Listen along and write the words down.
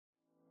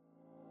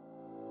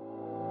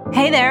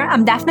Hey there,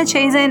 I'm Daphna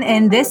Chazen,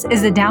 and this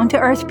is the Down to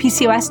Earth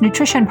PCOS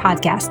Nutrition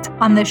Podcast.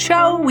 On the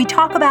show, we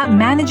talk about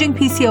managing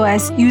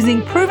PCOS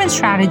using proven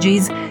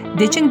strategies,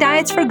 ditching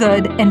diets for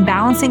good, and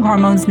balancing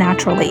hormones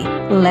naturally.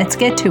 Let's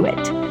get to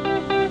it.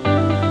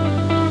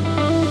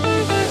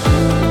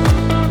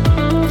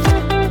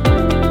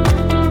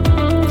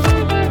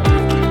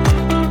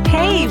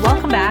 Hey,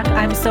 welcome back.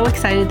 I'm so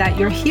excited that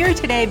you're here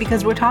today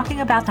because we're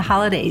talking about the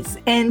holidays.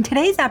 And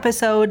today's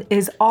episode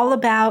is all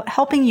about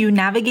helping you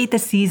navigate the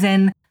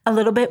season a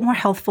little bit more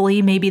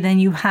healthfully maybe than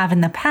you have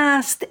in the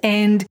past,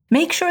 and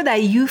make sure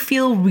that you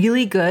feel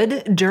really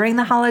good during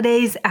the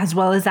holidays as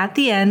well as at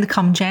the end.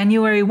 Come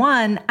January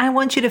 1, I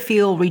want you to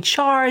feel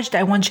recharged.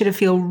 I want you to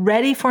feel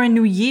ready for a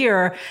new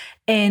year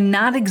and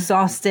not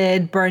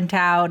exhausted, burnt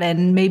out,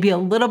 and maybe a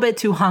little bit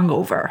too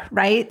hungover,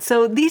 right?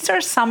 So these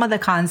are some of the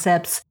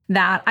concepts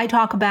that I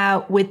talk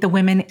about with the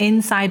women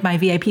inside my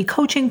VIP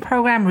coaching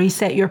program,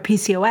 Reset Your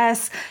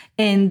PCOS.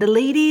 And the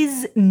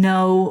ladies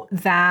know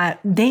that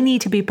they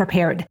need to be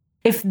prepared.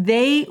 If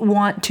they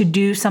want to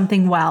do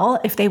something well,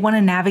 if they want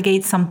to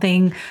navigate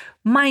something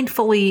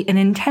mindfully and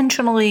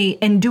intentionally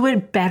and do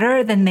it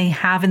better than they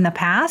have in the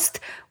past,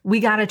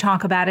 we got to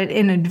talk about it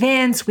in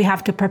advance. We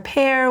have to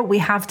prepare. We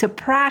have to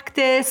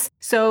practice.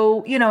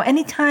 So,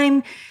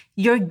 anytime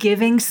you're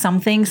giving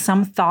something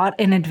some thought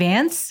in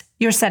advance,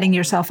 you're setting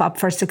yourself up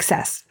for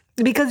success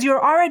because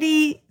you're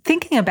already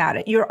thinking about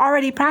it. You're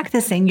already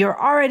practicing.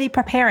 You're already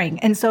preparing.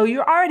 And so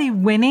you're already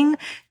winning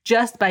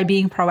just by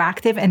being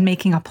proactive and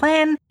making a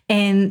plan.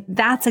 And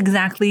that's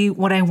exactly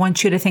what I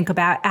want you to think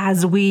about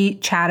as we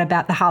chat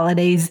about the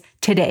holidays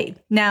today.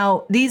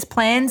 Now, these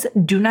plans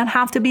do not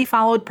have to be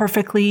followed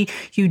perfectly.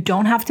 You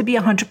don't have to be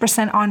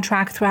 100% on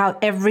track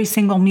throughout every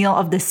single meal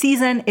of the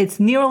season. It's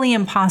nearly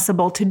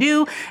impossible to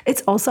do.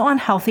 It's also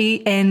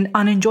unhealthy and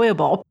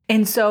unenjoyable.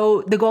 And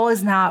so the goal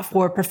is not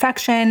for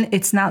perfection.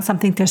 It's not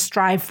something to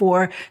strive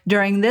for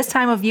during this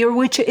time of year,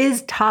 which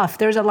is tough.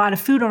 There's a lot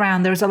of food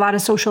around. There's a lot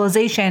of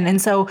socialization.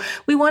 And so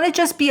we want to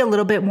just be a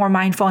little bit more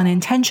mindful and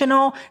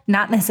intentional,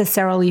 not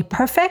necessarily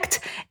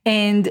perfect.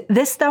 And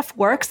this stuff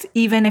works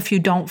even if you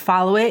don't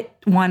follow it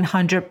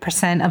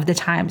 100% of the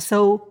time.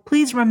 So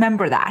please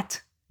remember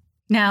that.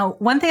 Now,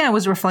 one thing I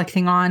was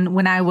reflecting on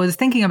when I was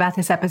thinking about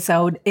this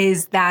episode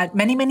is that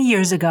many, many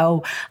years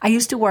ago, I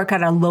used to work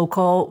at a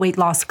local weight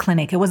loss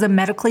clinic. It was a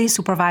medically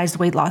supervised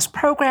weight loss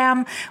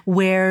program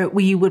where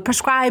we would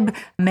prescribe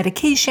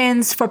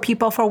medications for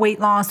people for weight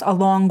loss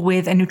along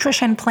with a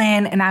nutrition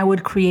plan. And I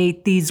would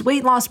create these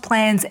weight loss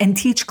plans and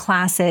teach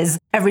classes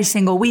every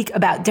single week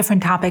about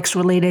different topics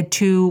related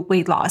to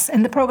weight loss.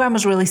 And the program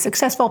was really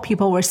successful.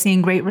 People were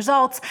seeing great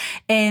results.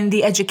 And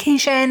the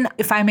education,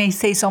 if I may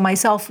say so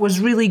myself, was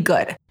really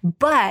good.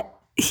 But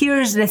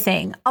here's the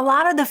thing. A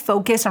lot of the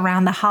focus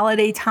around the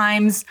holiday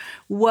times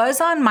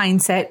was on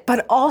mindset,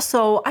 but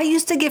also I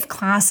used to give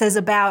classes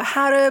about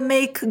how to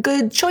make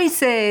good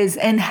choices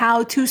and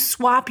how to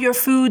swap your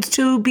foods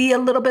to be a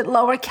little bit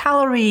lower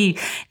calorie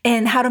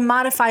and how to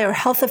modify or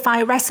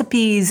healthify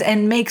recipes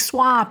and make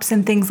swaps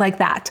and things like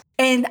that.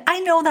 And I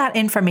know that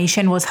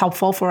information was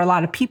helpful for a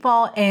lot of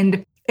people,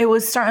 and it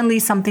was certainly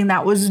something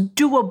that was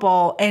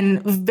doable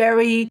and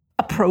very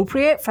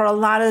appropriate for a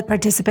lot of the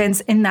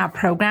participants in that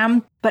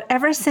program. But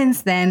ever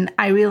since then,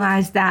 I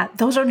realized that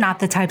those are not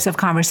the types of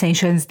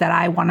conversations that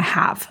I want to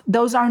have.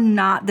 Those are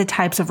not the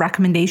types of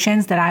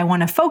recommendations that I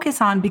want to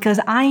focus on because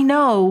I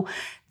know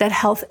that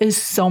health is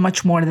so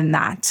much more than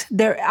that.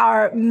 There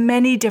are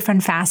many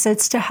different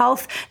facets to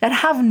health that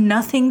have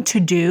nothing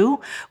to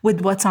do with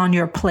what's on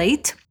your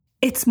plate.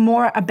 It's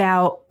more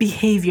about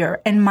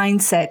behavior and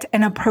mindset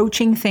and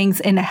approaching things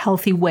in a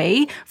healthy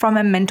way from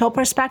a mental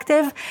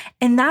perspective.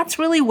 And that's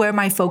really where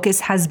my focus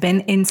has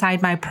been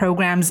inside my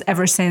programs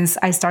ever since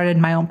I started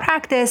my own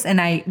practice. And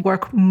I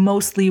work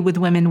mostly with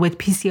women with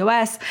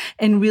PCOS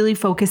and really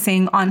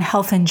focusing on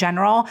health in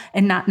general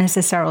and not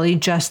necessarily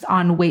just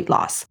on weight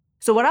loss.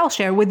 So what I'll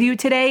share with you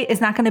today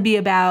is not going to be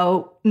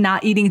about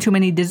not eating too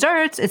many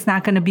desserts. It's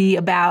not going to be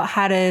about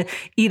how to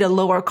eat a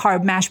lower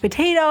carb mashed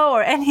potato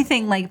or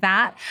anything like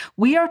that.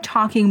 We are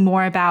talking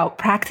more about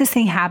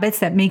practicing habits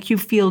that make you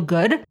feel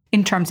good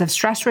in terms of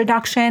stress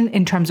reduction,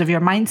 in terms of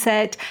your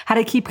mindset, how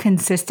to keep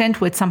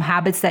consistent with some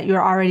habits that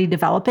you're already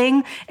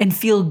developing and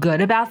feel good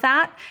about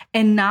that,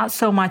 and not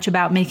so much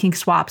about making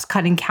swaps,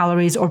 cutting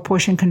calories, or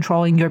portion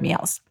controlling your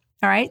meals.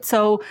 All right.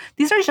 So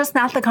these are just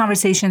not the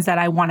conversations that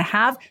I want to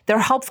have. They're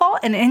helpful.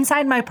 And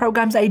inside my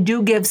programs, I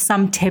do give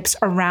some tips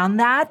around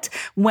that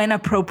when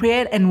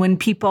appropriate and when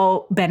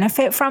people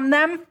benefit from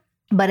them.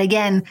 But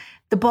again,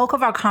 the bulk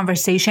of our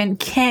conversation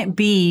can't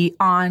be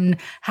on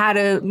how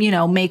to,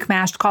 make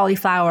mashed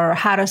cauliflower, or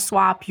how to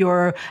swap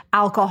your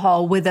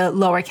alcohol with a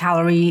lower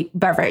calorie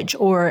beverage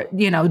or,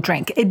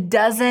 drink. It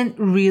doesn't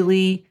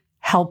really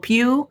help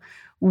you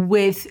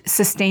with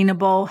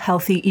sustainable,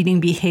 healthy eating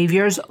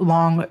behaviors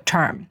long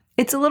term.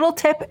 It's a little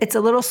tip, it's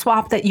a little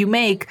swap that you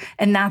make,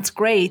 and that's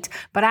great.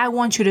 But I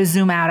want you to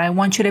zoom out. I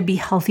want you to be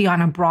healthy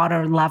on a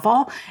broader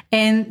level.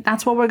 And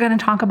that's what we're going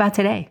to talk about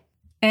today.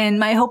 And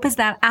my hope is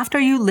that after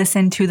you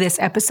listen to this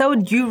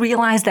episode, you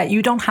realize that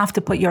you don't have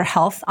to put your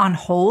health on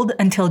hold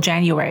until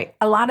January.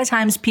 A lot of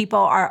times people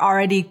are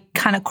already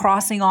kind of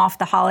crossing off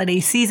the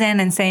holiday season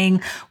and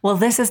saying, well,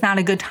 this is not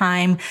a good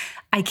time.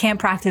 I can't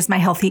practice my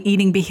healthy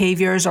eating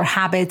behaviors or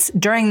habits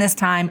during this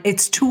time.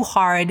 It's too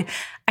hard.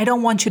 I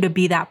don't want you to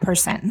be that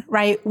person,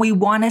 right? We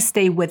want to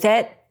stay with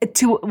it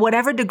to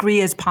whatever degree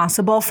is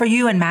possible for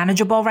you and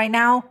manageable right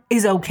now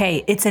is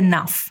okay. It's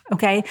enough.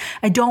 Okay.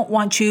 I don't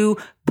want you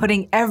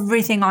putting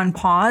everything on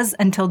pause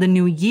until the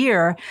new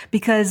year,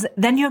 because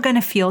then you're going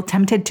to feel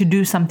tempted to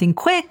do something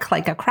quick,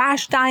 like a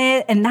crash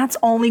diet. And that's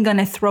only going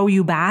to throw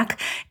you back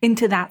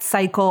into that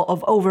cycle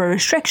of over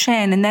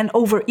restriction and then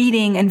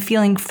overeating and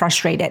feeling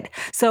frustrated.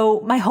 So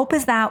my hope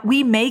is that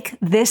we make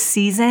this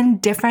season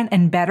different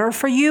and better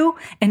for you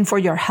and for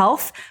your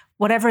health,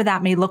 whatever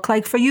that may look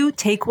like for you.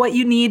 Take what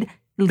you need,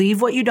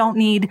 leave what you don't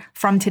need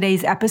from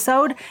today's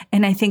episode.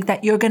 And I think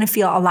that you're going to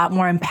feel a lot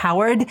more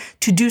empowered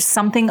to do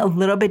something a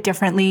little bit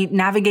differently,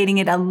 navigating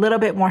it a little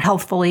bit more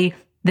healthfully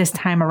this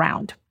time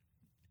around.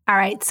 All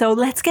right, so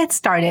let's get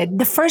started.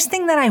 The first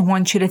thing that I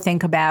want you to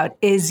think about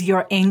is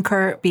your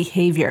anchor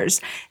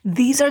behaviors.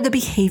 These are the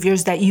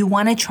behaviors that you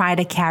want to try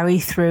to carry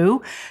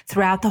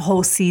throughout the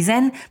whole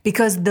season,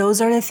 because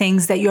those are the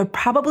things that you're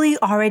probably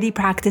already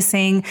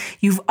practicing.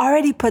 You've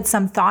already put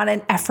some thought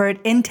and effort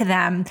into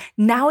them.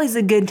 Now is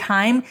a good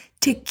time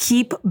to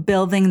keep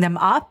building them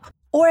up,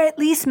 or at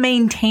least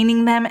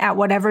maintaining them at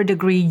whatever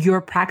degree you're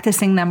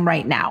practicing them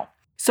right now.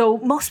 So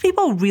most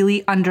people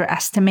really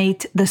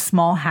underestimate the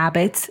small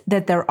habits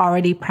that they're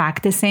already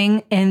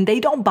practicing, and they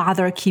don't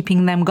bother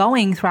keeping them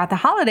going throughout the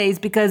holidays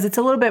because it's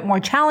a little bit more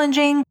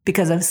challenging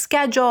because of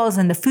schedules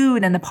and the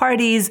food and the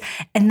parties.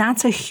 And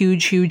that's a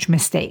huge, huge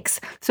mistake.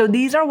 So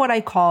these are what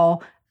I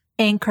call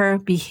anchor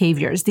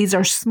behaviors. These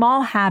are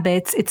small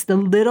habits. It's the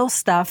little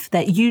stuff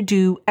that you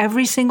do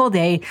every single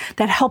day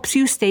that helps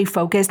you stay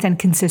focused and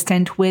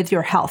consistent with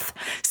your health.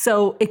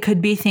 So it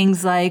could be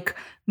things like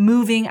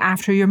moving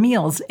after your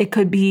meals. It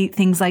could be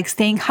things like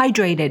staying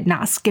hydrated,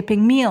 not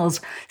skipping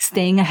meals,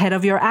 staying ahead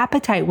of your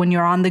appetite when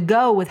you're on the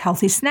go with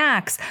healthy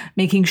snacks,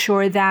 making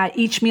sure that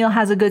each meal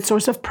has a good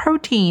source of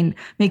protein,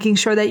 making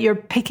sure that you're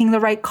picking the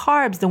right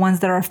carbs, the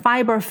ones that are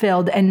fiber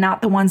filled and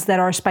not the ones that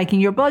are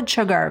spiking your blood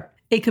sugar.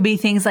 It could be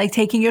things like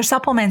taking your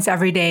supplements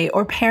every day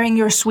or pairing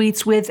your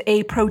sweets with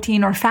a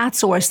protein or fat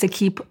source to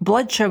keep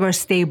blood sugar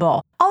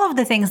stable. All of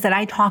the things that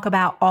I talk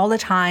about all the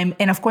time.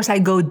 And of course, I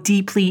go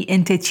deeply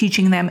into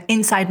teaching them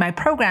inside my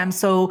program.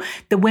 So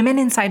the women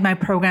inside my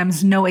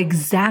programs know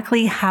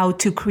exactly how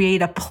to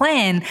create a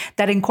plan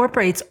that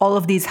incorporates all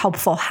of these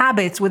helpful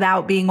habits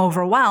without being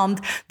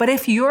overwhelmed. But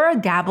if you're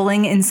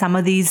dabbling in some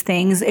of these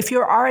things, if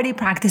you're already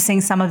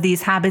practicing some of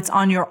these habits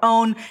on your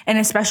own, and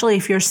especially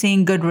if you're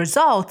seeing good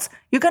results,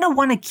 you're going to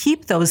want to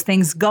keep those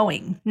things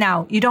going.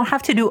 Now, you don't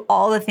have to do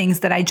all the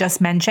things that I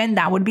just mentioned.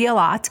 That would be a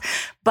lot.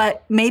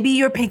 But maybe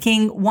you're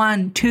picking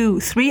 1, 2,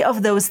 3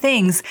 of those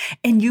things,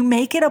 and you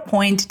make it a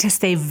point to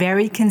stay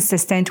very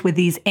consistent with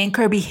these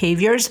anchor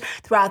behaviors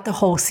throughout the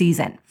whole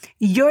season.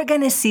 You're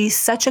going to see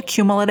such a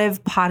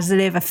cumulative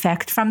positive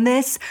effect from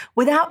this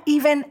without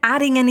even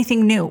adding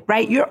anything new,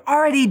 right? You're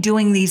already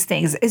doing these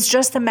things. It's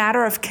just a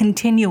matter of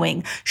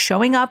continuing,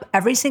 showing up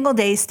every single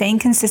day, staying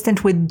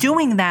consistent with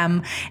doing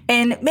them.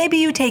 And maybe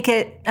you take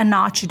it a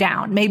notch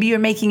down. Maybe you're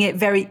making it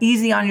very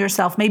easy on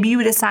yourself. Maybe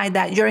you decide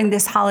that during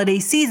this holiday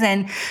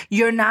season,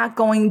 you're not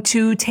going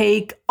to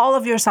take all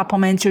of your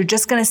supplements. You're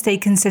just going to stay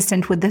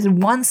consistent with this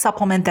one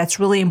supplement that's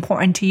really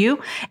important to you.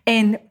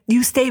 And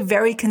you stay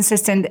very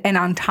consistent and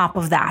on top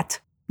of that.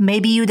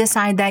 Maybe you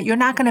decide that you're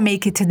not going to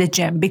make it to the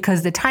gym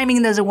because the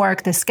timing doesn't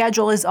work, the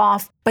schedule is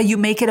off, but you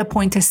make it a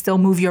point to still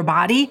move your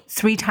body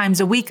 3 times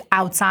a week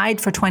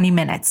outside for 20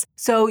 minutes.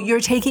 So you're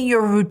taking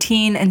your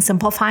routine and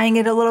simplifying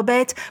it a little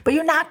bit, but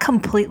you're not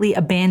completely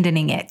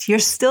abandoning it. You're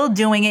still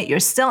doing it. You're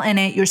still in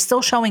it. You're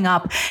still showing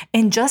up.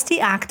 And just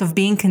the act of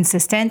being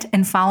consistent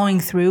and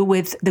following through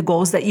with the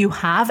goals that you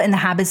have and the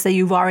habits that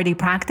you've already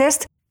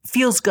practiced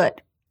feels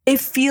good. It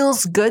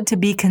feels good to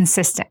be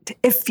consistent.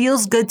 It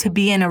feels good to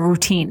be in a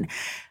routine.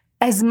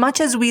 As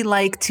much as we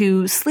like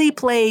to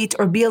sleep late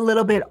or be a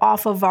little bit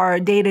off of our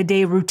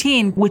day-to-day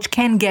routine, which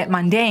can get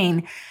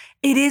mundane,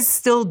 it is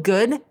still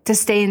good to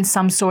stay in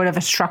some sort of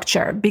a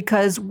structure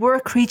because we're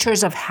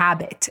creatures of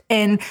habit.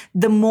 And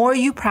the more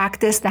you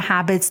practice the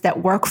habits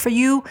that work for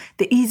you,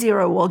 the easier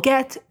it will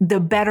get,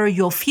 the better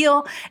you'll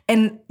feel,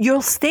 and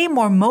you'll stay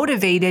more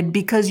motivated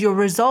because your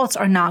results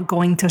are not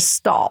going to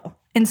stall.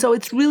 And so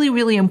it's really,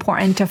 really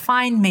important to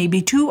find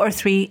maybe 2 or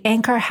 3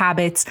 anchor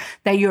habits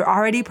that you're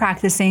already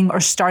practicing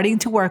or starting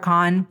to work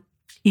on.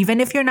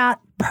 Even if you're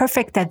not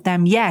perfect at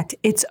them yet,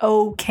 it's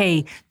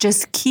okay.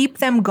 Just keep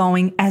them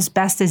going as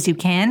best as you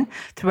can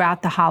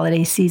throughout the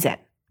holiday season.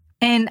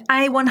 And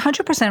I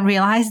 100%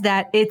 realize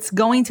that it's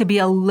going to be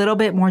a little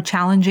bit more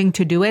challenging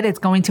to do it. It's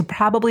going to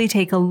probably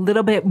take a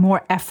little bit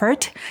more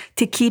effort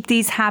to keep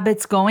these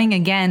habits going,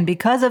 again,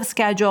 because of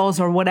schedules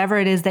or whatever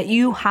it is that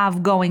you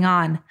have going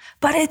on.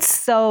 But it's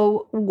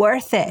so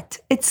worth it.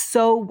 It's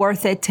so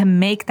worth it to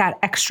make that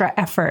extra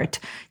effort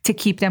to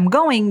keep them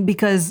going,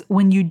 because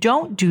when you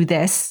don't do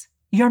this,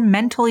 you're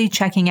mentally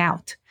checking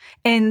out.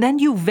 And then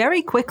you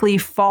very quickly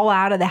fall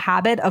out of the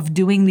habit of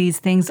doing these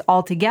things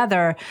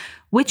altogether,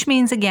 which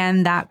means,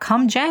 again, that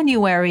come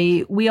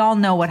January, we all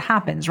know what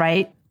happens,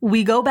 right?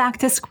 We go back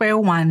to square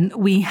one.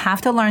 We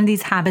have to learn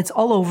these habits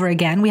all over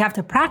again. We have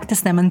to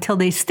practice them until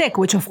they stick,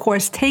 which of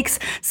course takes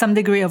some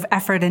degree of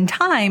effort and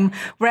time.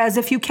 Whereas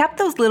if you kept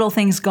those little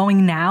things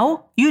going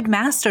now, you'd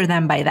master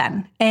them by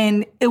then.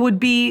 And it would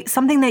be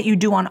something that you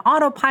do on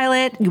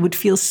autopilot. You would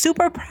feel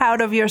super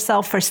proud of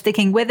yourself for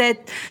sticking with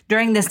it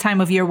during this time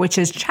of year, which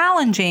is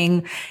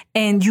challenging.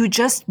 And you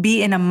just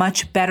be in a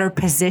much better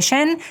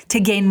position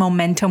to gain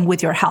momentum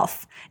with your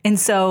health. And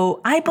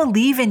so I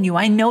believe in you.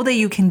 I know that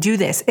you can do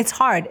this. It's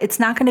hard. It's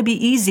not going to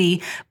be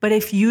easy. But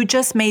if you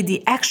just made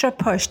the extra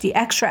push, the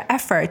extra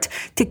effort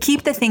to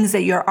keep the things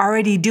that you're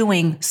already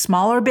doing,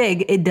 small or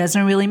big, it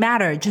doesn't really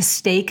matter. Just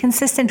stay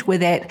consistent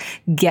with it.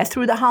 Get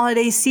through the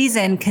holiday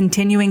season,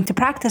 continuing to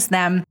practice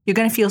them. You're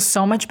going to feel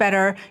so much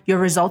better. Your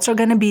results are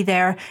going to be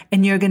there,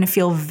 and you're going to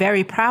feel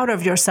very proud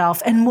of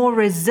yourself and more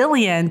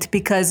resilient,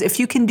 because if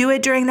you can do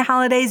it during the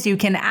holidays, you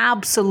can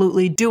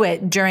absolutely do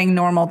it during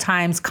normal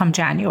times come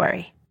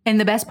January. And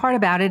the best part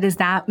about it is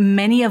that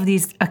many of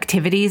these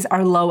activities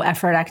are low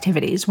effort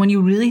activities. When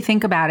you really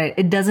think about it,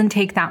 it doesn't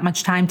take that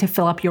much time to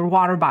fill up your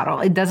water bottle.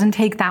 It doesn't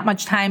take that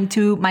much time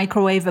to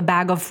microwave a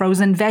bag of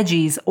frozen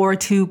veggies, or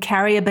to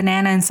carry a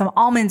banana and some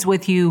almonds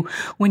with you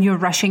when you're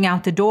rushing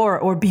out the door,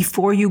 or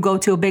before you go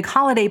to a big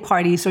holiday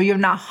party so you're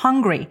not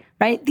hungry.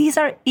 Right? These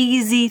are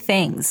easy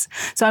things.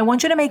 So I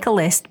want you to make a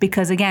list,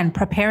 because again,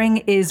 preparing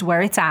is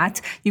where it's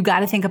at. You got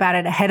to think about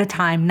it ahead of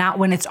time, not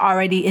when it's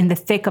already in the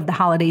thick of the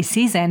holiday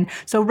season.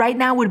 So right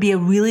now would be a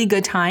really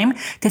good time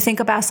to think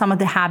about some of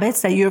the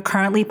habits that you're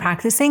currently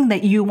practicing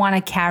that you want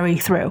to carry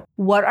through.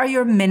 What are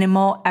your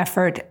minimal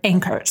effort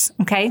anchors?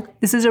 Okay.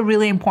 This is a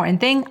really important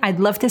thing. I'd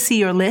love to see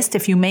your list.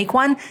 If you make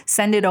one,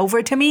 send it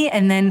over to me,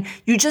 and then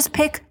you just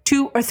pick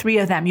 2 or 3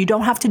 of them. You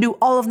don't have to do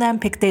all of them.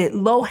 Pick the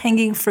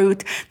low-hanging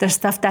fruit, the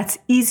stuff that's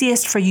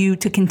easiest for you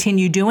to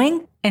continue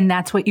doing, and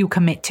that's what you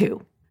commit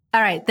to.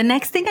 All right, the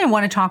next thing I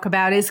want to talk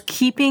about is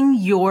keeping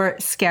your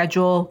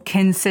schedule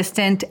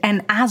consistent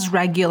and as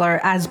regular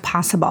as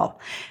possible.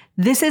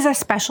 This is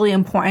especially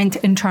important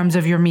in terms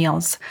of your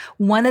meals.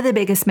 One of the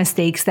biggest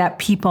mistakes that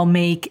people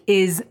make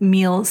is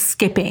meal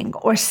skipping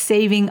or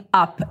saving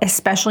up,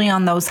 especially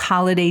on those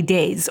holiday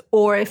days.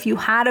 Or if you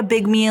had a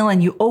big meal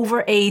and you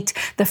overate,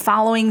 the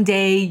following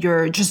day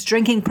you're just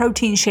drinking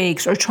protein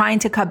shakes or trying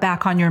to cut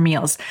back on your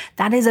meals.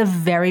 That is a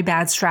very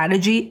bad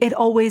strategy. It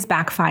always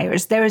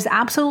backfires. There is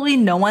absolutely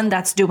no one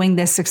that's doing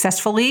this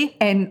successfully.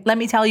 And let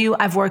me tell you,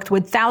 I've worked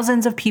with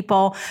thousands of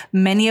people.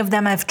 Many of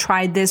them have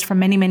tried this for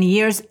many, many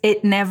years.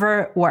 It never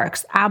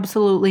works.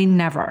 Absolutely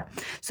never.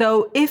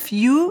 So if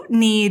you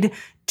need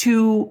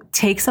to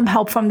take some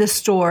help from the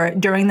store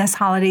during this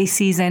holiday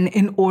season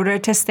in order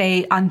to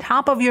stay on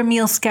top of your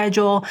meal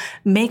schedule,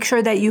 make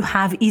sure that you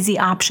have easy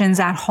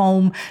options at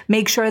home,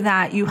 make sure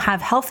that you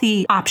have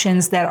healthy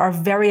options that are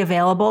very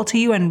available to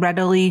you and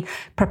readily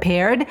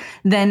prepared,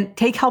 then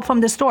take help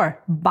from the store.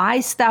 Buy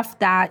stuff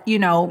that,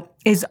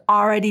 is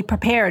already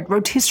prepared.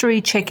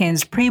 Rotisserie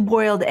chickens,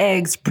 pre-boiled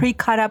eggs,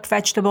 pre-cut up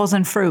vegetables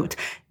and fruit.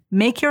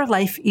 Make your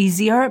life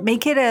easier.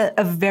 Make it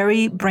a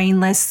very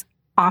brainless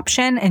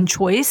option and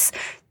choice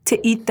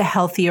to eat the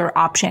healthier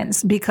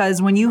options,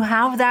 because when you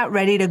have that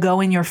ready to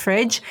go in your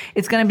fridge,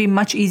 it's going to be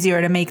much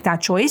easier to make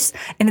that choice.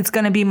 And it's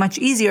going to be much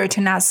easier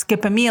to not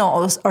skip a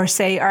meal or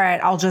say, all right,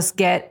 I'll just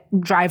get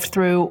drive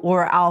through,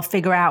 or I'll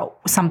figure out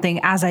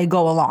something as I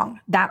go along.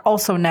 That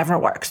also never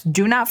works.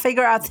 Do not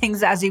figure out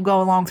things as you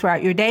go along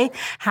throughout your day.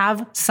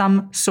 Have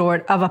some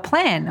sort of a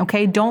plan.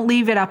 Okay. Don't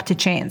leave it up to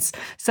chance.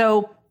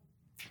 So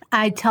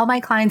I tell my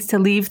clients to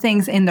leave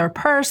things in their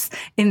purse,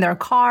 in their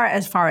car,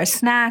 as far as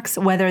snacks,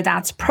 whether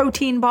that's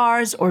protein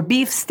bars or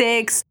beef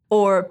sticks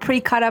or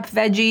pre-cut up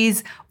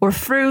veggies or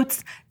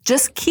fruits.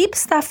 Just keep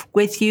stuff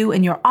with you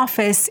in your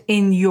office,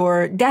 in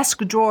your desk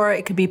drawer.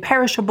 It could be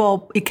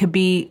perishable. It could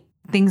be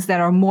things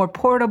that are more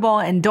portable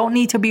and don't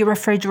need to be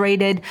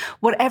refrigerated.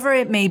 Whatever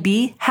it may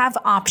be, have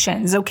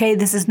options, okay?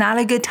 This is not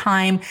a good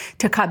time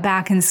to cut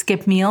back and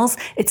skip meals.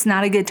 It's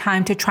not a good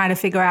time to try to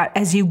figure out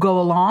as you go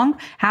along.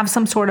 Have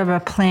some sort of a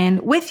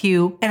plan with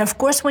you. And of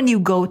course, when you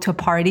go to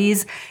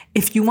parties,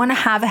 if you want to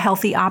have a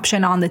healthy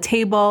option on the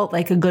table,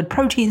 like a good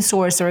protein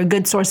source or a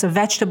good source of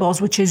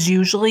vegetables, which is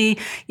usually,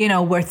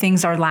 where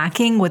things are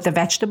lacking with the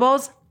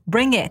vegetables,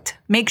 bring it.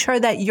 Make sure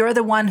that you're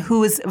the one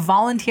who is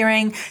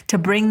volunteering to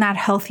bring that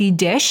healthy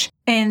dish.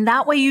 And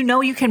that way,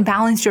 you can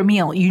balance your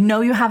meal.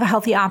 You have a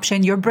healthy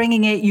option. You're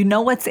bringing it. You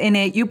know what's in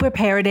it. You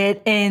prepared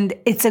it. And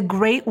it's a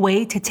great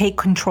way to take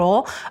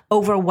control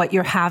over what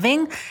you're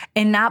having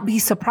and not be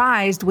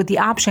surprised with the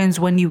options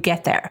when you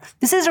get there.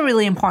 This is a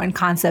really important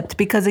concept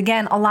because,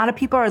 again, a lot of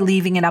people are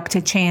leaving it up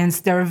to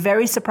chance. They're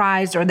very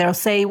surprised, or they'll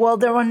say, well,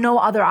 there were no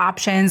other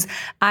options.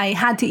 I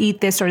had to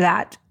eat this or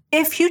that.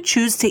 If you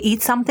choose to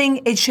eat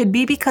something, it should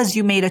be because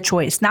you made a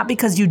choice, not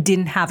because you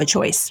didn't have a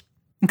choice.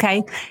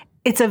 Okay?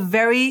 It's a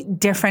very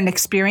different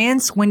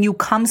experience when you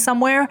come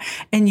somewhere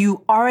and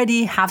you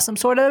already have some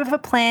sort of a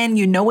plan.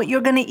 You know what you're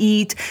going to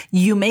eat.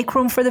 You make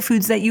room for the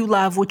foods that you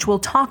love, which we'll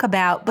talk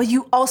about, but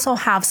you also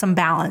have some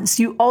balance.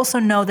 You also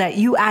know that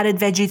you added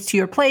veggies to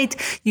your plate.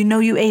 You know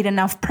you ate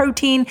enough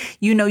protein.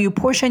 You know you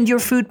portioned your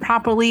food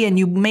properly and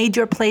you made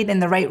your plate in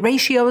the right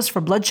ratios for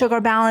blood sugar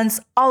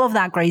balance, all of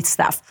that great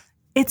stuff.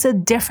 It's a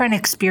different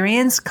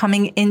experience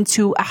coming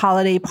into a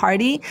holiday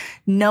party,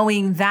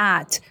 knowing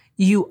that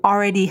you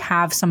already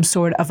have some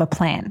sort of a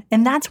plan.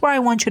 And that's where I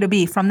want you to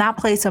be, from that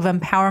place of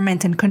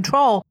empowerment and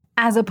control,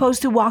 as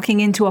opposed to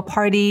walking into a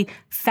party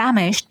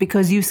famished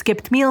because you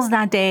skipped meals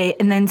that day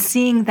and then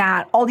seeing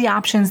that all the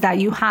options that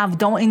you have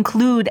don't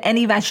include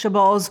any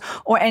vegetables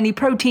or any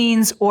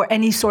proteins or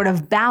any sort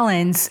of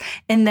balance.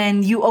 And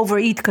then you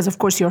overeat because, of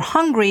course, you're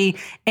hungry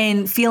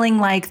and feeling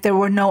like there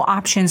were no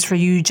options for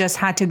you. You just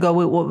had to go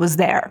with what was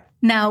there.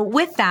 Now,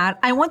 with that,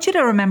 I want you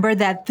to remember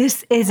that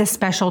this is a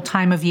special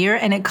time of year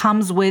and it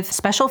comes with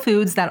special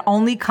foods that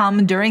only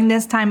come during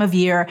this time of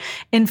year.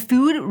 And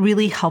food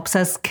really helps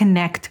us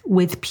connect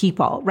with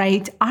people,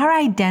 right? Our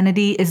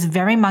identity is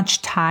very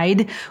much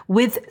tied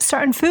with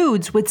certain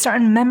foods, with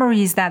certain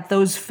memories that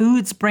those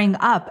foods bring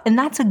up. And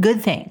that's a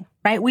good thing.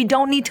 Right? We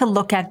don't need to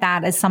look at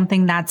that as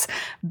something that's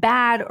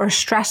bad or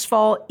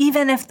stressful,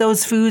 even if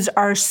those foods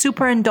are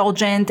super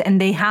indulgent and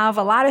they have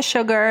a lot of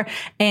sugar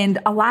and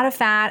a lot of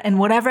fat and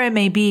whatever it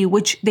may be,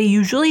 which they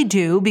usually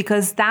do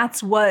because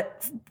that's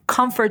what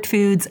comfort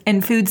foods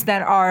and foods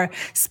that are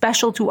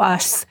special to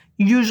us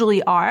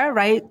usually are,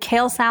 right?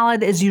 Kale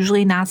salad is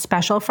usually not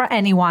special for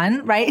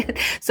anyone, right?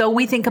 So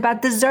we think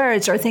about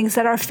desserts or things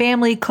that our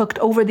family cooked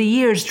over the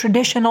years,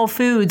 traditional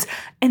foods.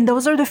 And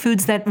those are the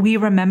foods that we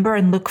remember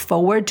and look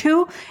forward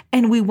to.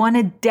 And we want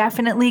to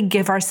definitely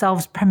give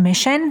ourselves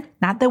permission.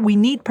 Not that we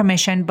need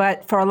permission,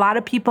 but for a lot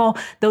of people,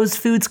 those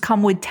foods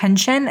come with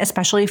tension,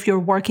 especially if you're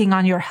working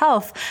on your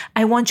health.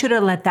 I want you to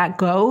let that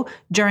go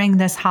during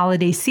this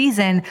holiday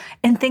season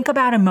and think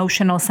about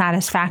emotional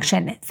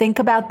satisfaction. Think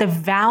about the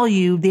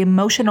value, the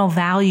emotional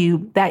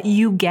value that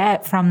you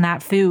get from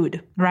that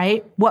food,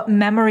 right? What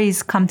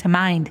memories come to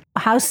mind?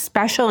 How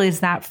special is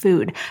that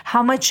food?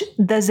 How much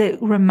does it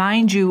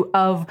remind you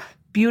of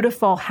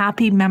beautiful,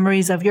 happy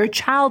memories of your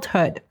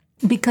childhood?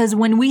 Because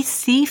when we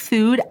see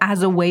food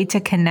as a way to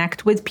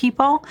connect with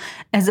people,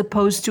 as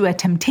opposed to a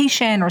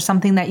temptation or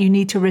something that you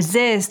need to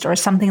resist or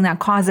something that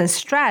causes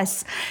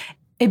stress,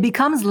 it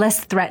becomes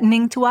less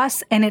threatening to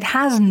us and it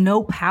has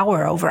no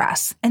power over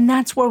us. And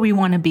that's where we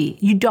want to be.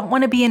 You don't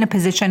want to be in a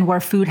position where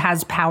food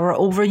has power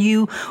over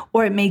you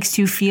or it makes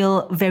you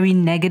feel very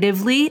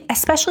negatively,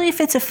 especially if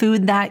it's a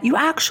food that you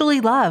actually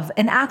love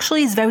and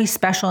actually is very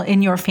special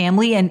in your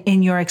family and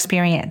in your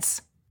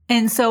experience.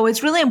 And so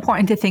it's really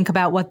important to think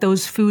about what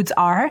those foods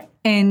are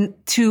and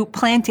to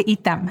plan to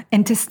eat them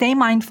and to stay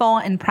mindful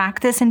and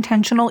practice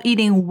intentional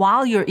eating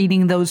while you're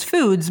eating those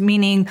foods,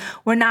 meaning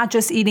we're not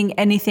just eating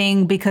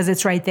anything because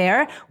it's right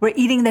there. We're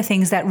eating the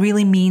things that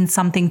really mean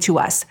something to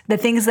us, the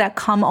things that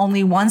come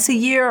only once a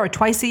year or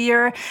twice a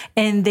year,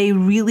 and they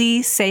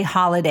really say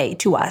holiday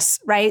to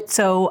us, right?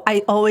 So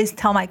I always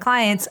tell my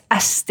clients a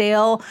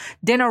stale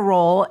dinner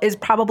roll is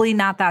probably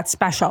not that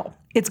special.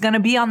 It's going to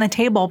be on the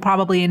table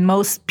probably in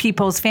most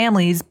people's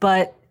families,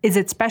 but is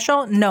it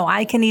special? No,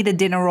 I can eat a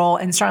dinner roll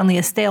and certainly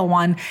a stale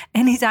one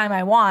anytime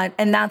I want,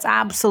 and that's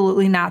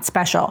absolutely not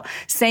special.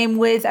 Same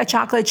with a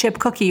chocolate chip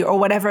cookie or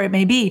whatever it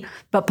may be.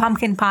 But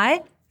pumpkin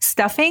pie,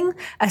 stuffing,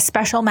 a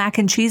special mac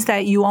and cheese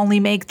that you only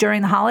make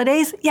during the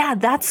holidays, yeah,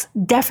 that's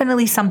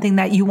definitely something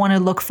that you want to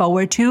look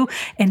forward to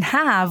and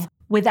have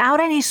without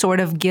any sort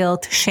of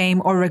guilt,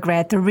 shame, or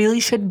regret. There really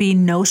should be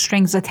no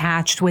strings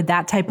attached with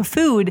that type of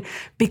food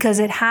because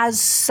it has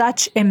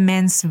such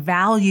immense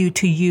value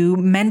to you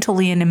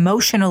mentally and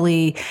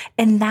emotionally.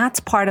 And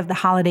that's part of the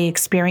holiday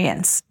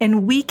experience.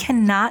 And we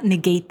cannot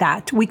negate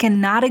that. We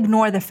cannot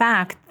ignore the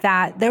fact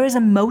that there is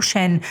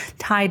emotion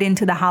tied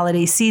into the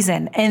holiday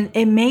season. And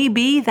it may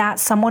be that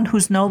someone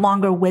who's no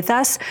longer with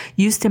us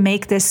used to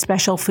make this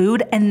special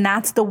food, and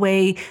that's the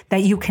way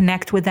that you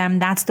connect with them.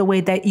 That's the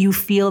way that you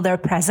feel their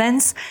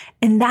presence.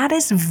 And that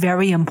is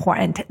very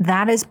important.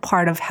 That is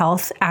part of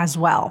health as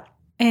well.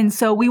 And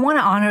so we want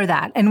to honor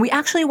that. And we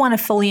actually want to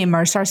fully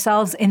immerse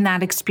ourselves in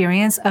that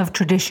experience of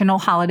traditional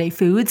holiday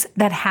foods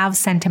that have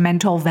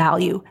sentimental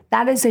value.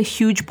 That is a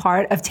huge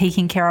part of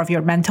taking care of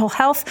your mental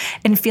health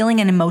and feeling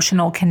an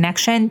emotional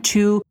connection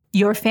to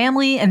your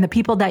family and the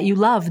people that you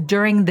love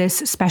during this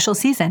special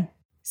season.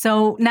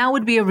 So now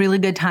would be a really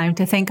good time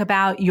to think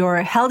about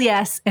your hell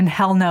yes and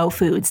hell no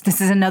foods.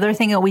 This is another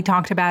thing that we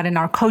talked about in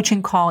our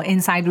coaching call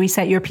inside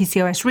Reset Your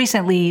PCOS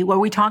recently, where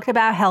we talked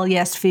about hell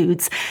yes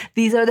foods.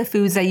 These are the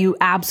foods that you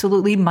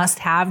absolutely must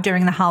have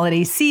during the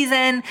holiday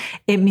season.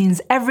 It means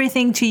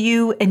everything to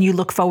you and you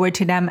look forward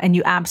to them and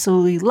you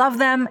absolutely love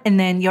them. And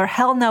then your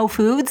hell no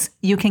foods,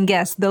 you can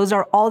guess, those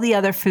are all the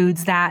other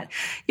foods that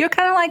you're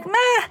kind of like,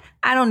 meh,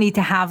 I don't need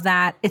to have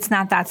that. It's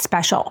not that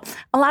special.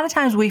 A lot of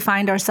times we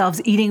find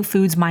ourselves eating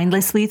foods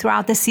mindlessly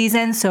throughout the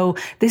season. So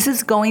this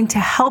is going to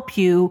help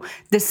you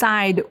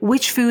decide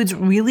which foods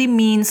really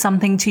mean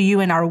something to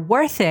you and are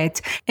worth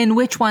it, and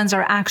which ones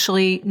are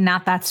actually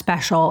not that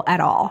special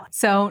at all.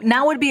 So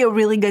now would be a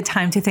really good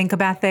time to think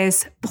about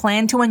this.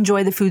 Plan to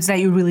enjoy the foods that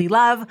you really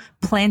love.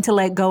 Plan to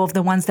let go of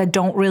the ones that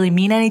don't really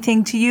mean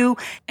anything to you.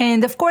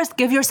 And of course,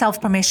 give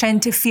yourself permission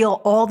to feel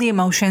all the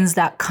emotions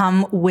that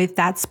come with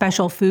that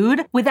special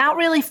food without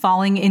really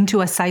falling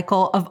into a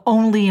cycle of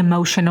only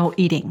emotional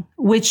eating,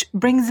 which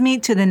brings me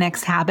to the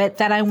next habit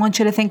that I want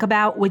you to think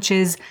about, which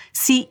is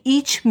see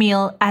each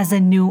meal as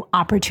a new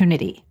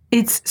opportunity.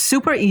 It's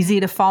super easy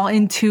to fall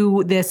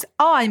into this,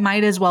 oh, I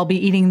might as well be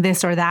eating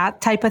this or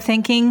that type of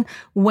thinking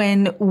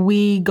when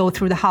we go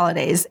through the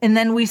holidays. And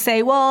then we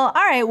say, well, all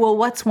right, well,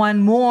 what's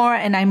one more?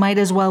 And I might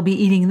as well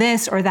be eating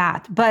this or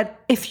that.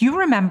 But if you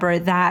remember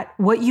that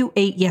what you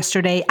ate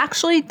yesterday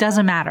actually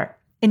doesn't matter,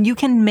 and you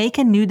can make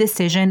a new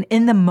decision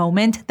in the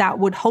moment that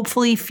would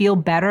hopefully feel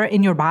better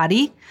in your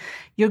body,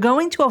 you're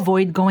going to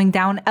avoid going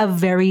down a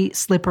very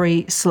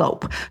slippery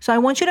slope. So I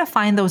want you to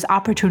find those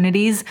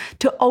opportunities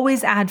to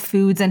always add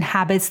foods and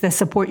habits that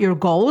support your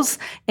goals.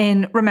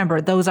 And remember,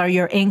 those are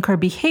your anchor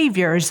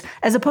behaviors,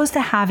 as opposed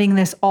to having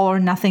this all or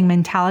nothing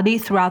mentality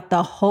throughout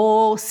the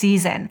whole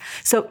season.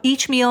 So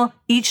each meal,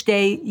 each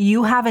day,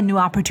 you have a new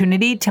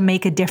opportunity to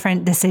make a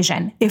different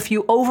decision. If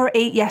you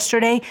overate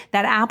yesterday,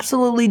 that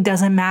absolutely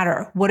doesn't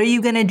matter. What are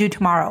you going to do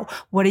tomorrow?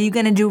 What are you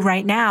going to do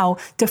right now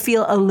to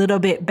feel a little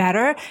bit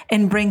better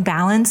and bring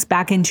balance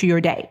back into your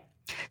day?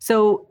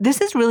 So this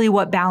is really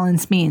what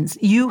balance means.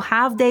 You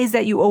have days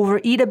that you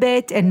overeat a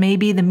bit and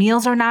maybe the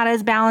meals are not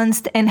as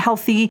balanced and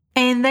healthy.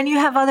 And then you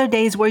have other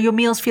days where your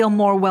meals feel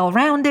more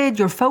well-rounded.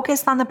 You're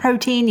focused on the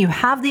protein. You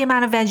have the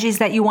amount of veggies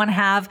that you want to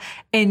have,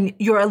 and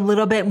you're a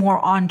little bit more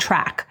on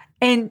track.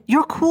 And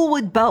you're cool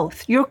with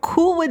both. You're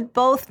cool with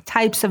both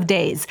types of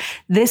days.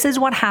 This is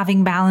what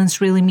having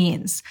balance really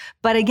means.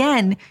 But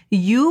again,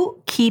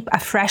 you keep a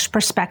fresh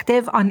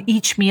perspective on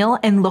each meal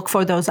and look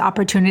for those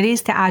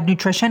opportunities to add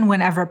nutrition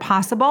whenever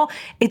possible.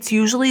 It's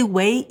usually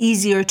way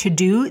easier to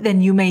do than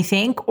you may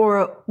think,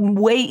 or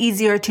way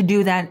easier to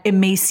do than it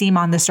may seem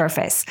on the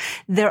surface.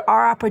 There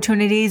are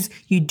opportunities.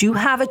 You do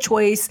have a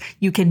choice.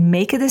 You can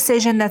make a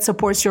decision that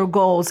supports your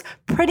goals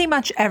pretty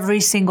much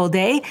every single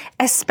day,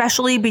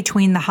 especially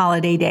between the holiday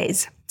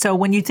days. So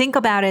when you think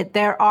about it,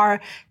 there are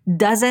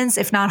dozens,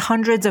 if not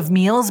hundreds of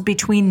meals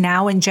between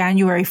now and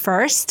January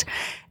 1st.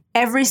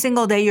 Every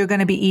single day you're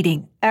going to be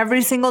eating.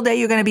 Every single day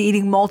you're going to be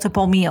eating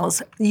multiple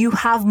meals. You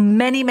have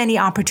many, many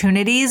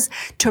opportunities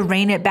to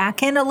rein it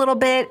back in a little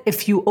bit.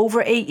 If you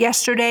overate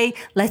yesterday,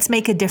 let's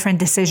make a different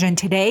decision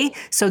today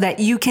so that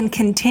you can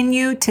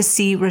continue to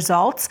see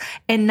results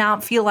and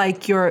not feel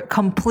like you're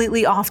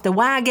completely off the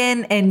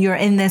wagon and you're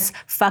in this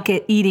fuck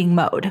it eating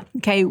mode.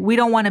 Okay. We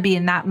don't want to be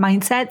in that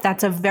mindset.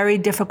 That's a very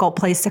difficult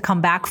place to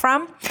come back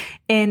from.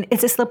 And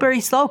it's a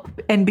slippery slope.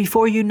 And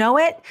before you know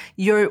it,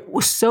 you're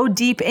so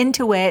deep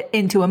into it,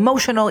 into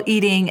emotional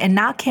eating and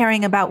not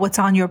caring about what's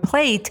on your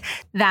plate,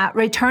 that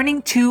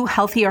returning to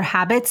healthier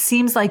habits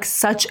seems like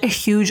such a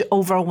huge,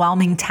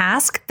 overwhelming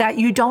task that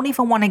you don't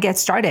even want to get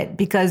started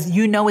because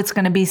you know it's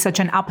going to be such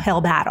an uphill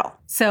battle.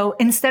 So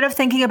instead of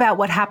thinking about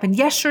what happened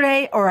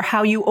yesterday or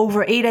how you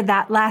overate at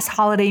that last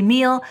holiday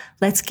meal,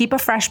 let's keep a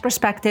fresh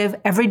perspective.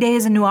 Every day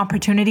is a new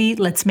opportunity.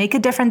 Let's make a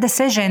different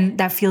decision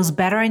that feels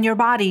better in your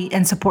body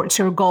and supports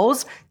your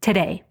goals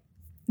today.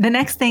 The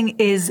next thing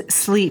is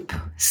sleep.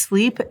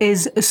 Sleep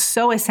is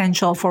so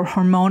essential for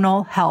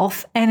hormonal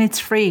health, and it's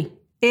free.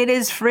 It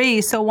is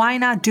free, so why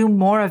not do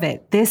more of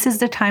it? This is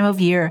the time of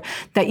year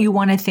that you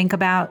want to think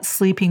about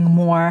sleeping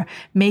more,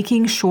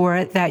 making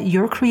sure that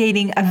you're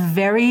creating a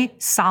very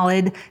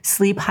solid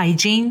sleep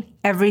hygiene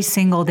every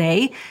single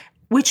day,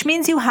 which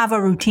means you have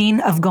a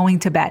routine of going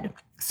to bed.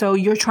 So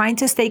you're trying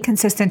to stay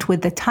consistent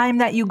with the time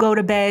that you go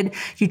to bed.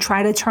 You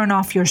try to turn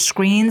off your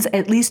screens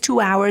at least 2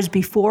 hours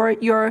before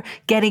you're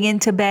getting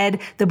into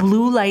bed. The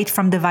blue light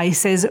from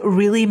devices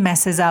really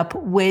messes up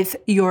with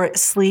your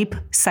sleep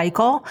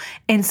cycle.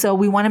 And so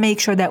we want to make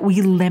sure that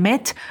we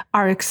limit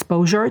our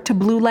exposure to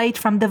blue light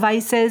from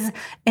devices,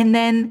 and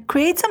then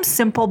create some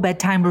simple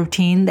bedtime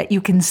routine that you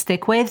can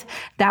stick with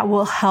that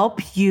will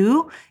help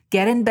you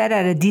get in bed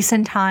at a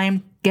decent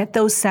time, get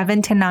those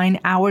 7 to 9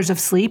 hours of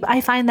sleep. I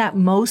find that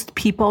most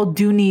people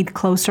do need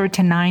closer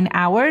to 9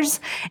 hours.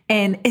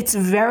 And it's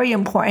very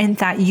important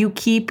that you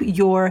keep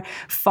your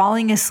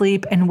falling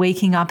asleep and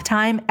waking up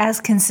time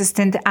as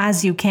consistent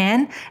as you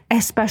can,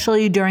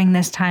 especially during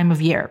this time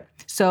of year.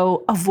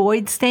 So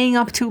avoid staying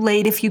up too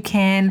late if you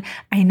can.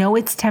 I know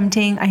it's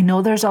tempting. I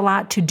know there's a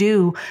lot to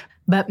do,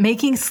 but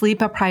making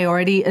sleep a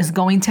priority is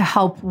going to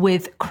help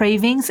with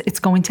cravings. It's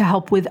going to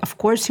help with, of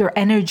course, your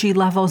energy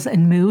levels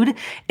and mood.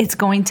 It's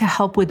going to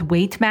help with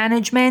weight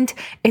management.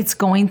 It's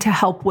going to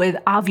help with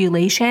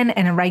ovulation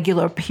and a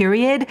regular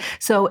period.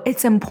 So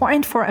it's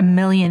important for a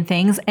million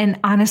things. And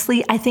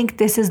honestly, I think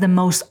this is the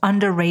most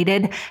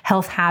underrated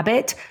health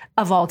habit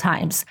of all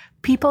times.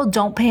 People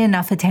don't pay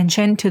enough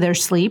attention to their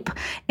sleep.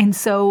 And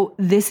so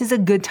this is a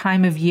good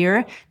time of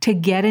year to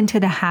get into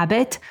the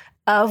habit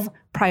of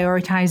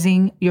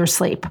prioritizing your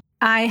sleep.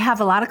 I have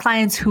a lot of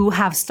clients who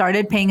have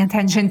started paying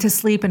attention to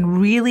sleep and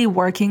really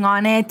working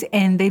on it,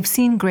 and they've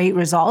seen great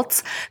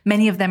results.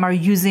 Many of them are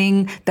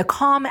using the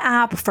Calm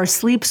app for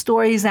sleep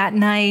stories at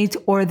night,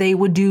 or they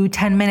would do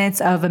 10 minutes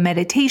of a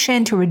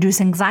meditation to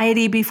reduce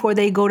anxiety before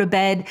they go to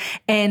bed.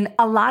 And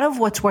a lot of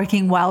what's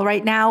working well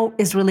right now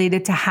is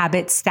related to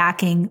habit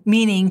stacking,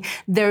 meaning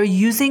they're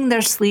using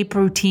their sleep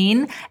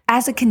routine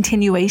as a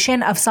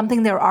continuation of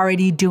something they're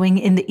already doing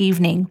in the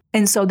evening.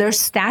 And so they're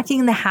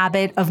stacking the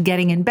habit of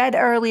getting in bed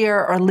earlier,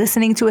 or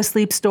listening to a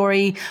sleep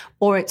story,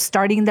 or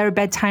starting their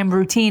bedtime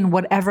routine,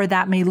 whatever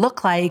that may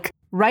look like,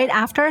 right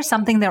after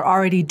something they're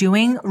already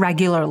doing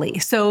regularly.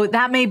 So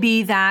that may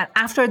be that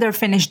after they're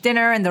finished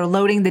dinner and they're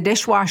loading the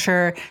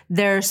dishwasher,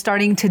 they're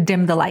starting to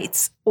dim the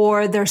lights,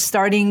 or they're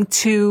starting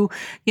to,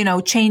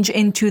 change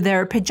into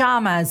their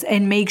pajamas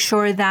and make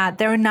sure that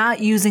they're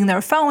not using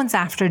their phones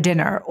after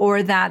dinner,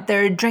 or that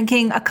they're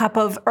drinking a cup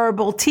of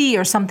herbal tea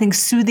or something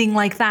soothing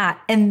like that.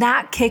 And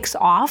that kicks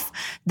off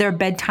their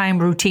bedtime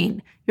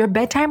routine. Your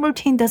bedtime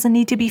routine doesn't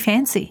need to be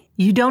fancy.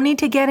 You don't need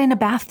to get in a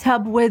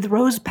bathtub with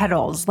rose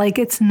petals.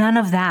 It's none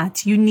of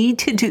that. You need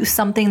to do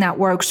something that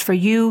works for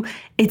you.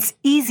 It's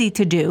easy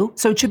to do.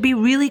 So it should be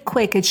really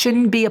quick. It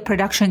shouldn't be a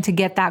production to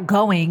get that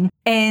going.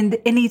 And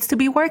it needs to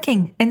be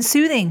working and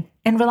soothing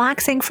and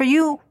relaxing for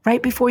you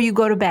right before you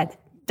go to bed.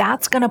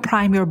 That's going to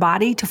prime your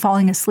body to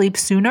falling asleep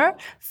sooner,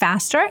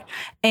 faster,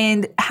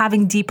 and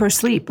having deeper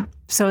sleep.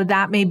 So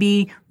that may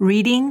be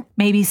reading,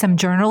 maybe some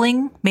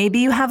journaling. Maybe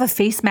you have a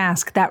face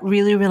mask that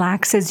really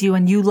relaxes you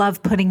and you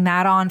love putting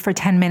that on for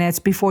 10 minutes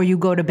before you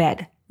go to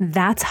bed.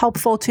 That's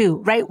helpful too,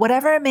 right?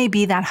 Whatever it may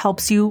be that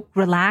helps you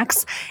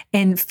relax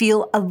and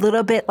feel a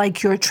little bit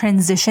like you're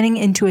transitioning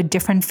into a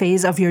different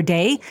phase of your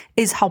day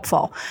is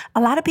helpful. A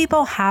lot of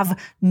people have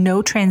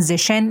no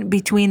transition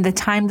between the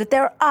time that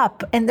they're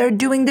up and they're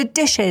doing the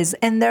dishes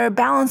and they're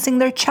balancing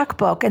their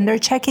checkbook and they're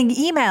checking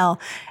email,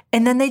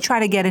 and then they try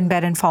to get in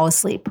bed and fall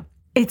asleep.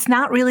 It's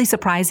not really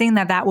surprising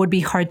that that would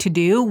be hard to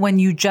do when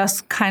you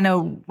just kind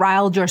of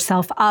riled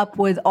yourself up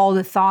with all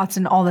the thoughts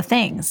and all the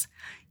things.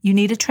 You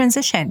need a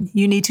transition.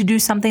 You need to do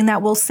something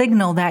that will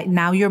signal that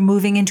now you're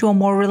moving into a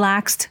more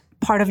relaxed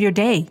part of your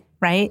day,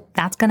 right?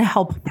 That's going to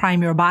help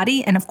prime your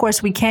body. And of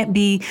course, we can't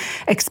be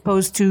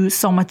exposed to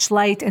so much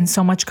light and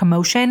so much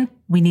commotion.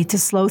 We need to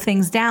slow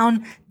things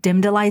down,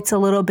 dim the lights a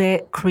little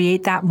bit,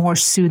 create that more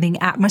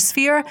soothing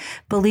atmosphere.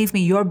 Believe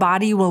me, your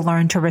body will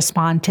learn to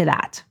respond to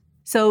that.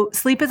 So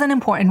sleep is an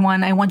important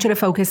one. I want you to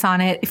focus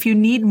on it. If you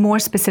need more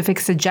specific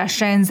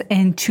suggestions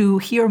and to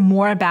hear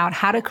more about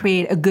how to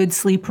create a good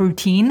sleep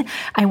routine,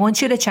 I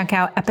want you to check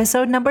out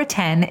episode number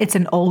 10. It's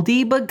an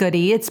oldie but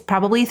goodie. It's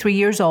probably 3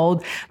 years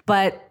old,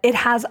 but it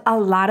has a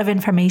lot of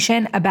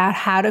information about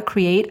how to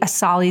create a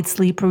solid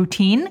sleep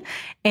routine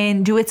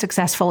and do it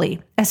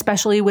successfully,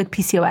 especially with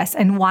PCOS,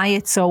 and why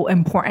it's so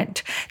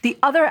important. The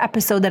other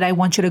episode that I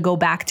want you to go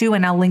back to,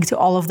 and I'll link to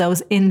all of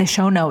those in the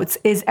show notes,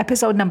 is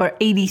episode number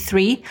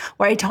 83,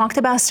 where I talked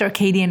about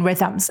circadian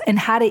rhythms and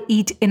how to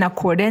eat in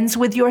accordance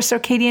with your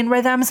circadian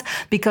rhythms,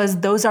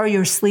 because those are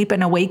your sleep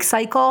and awake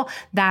cycles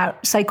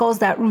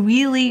that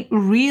really,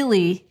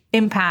 really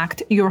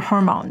impact your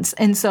hormones.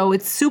 And so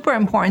it's super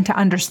important to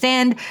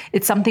understand.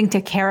 It's something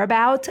to care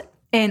about.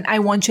 And I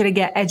want you to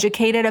get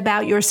educated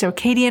about your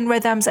circadian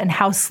rhythms and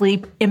how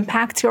sleep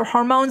impacts your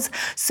hormones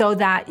so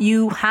that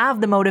you have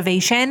the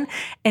motivation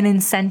and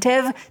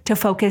incentive to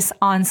focus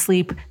on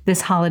sleep this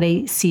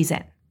holiday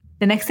season.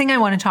 The next thing I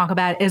want to talk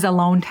about is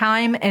alone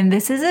time. And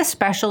this is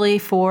especially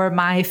for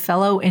my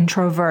fellow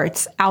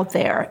introverts out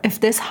there. If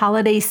this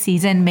holiday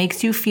season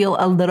makes you feel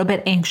a little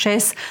bit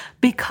anxious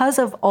because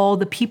of all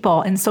the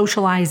people and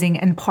socializing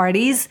and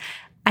parties,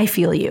 I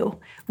feel you.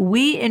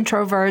 We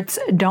introverts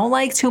don't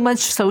like too much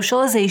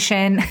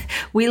socialization.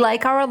 We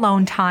like our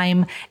alone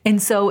time.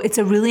 And so it's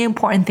a really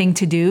important thing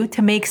to do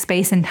to make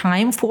space and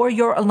time for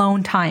your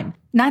alone time.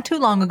 Not too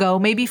long ago,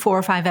 maybe 4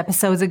 or 5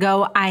 episodes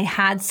ago, I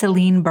had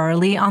Celine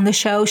Burley on the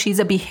show. She's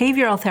a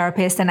behavioral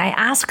therapist, and I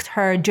asked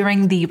her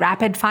during the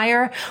rapid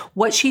fire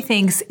what she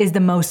thinks is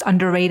the most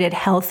underrated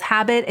health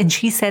habit, and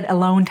she said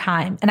alone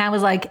time. And I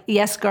was like,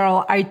 yes,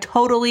 girl, I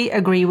totally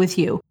agree with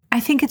you. I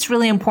think it's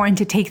really important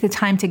to take the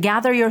time to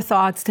gather your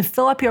thoughts, to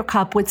fill up your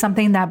cup with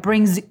something that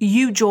brings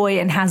you joy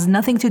and has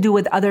nothing to do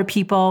with other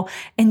people,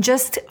 and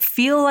just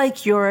feel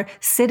like you're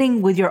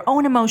sitting with your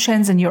own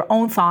emotions and your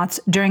own thoughts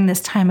during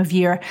this time of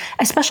year,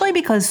 especially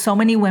because so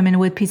many women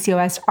with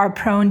PCOS are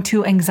prone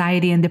to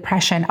anxiety and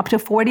depression. Up to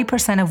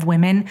 40% of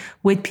women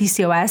with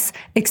PCOS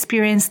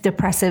experience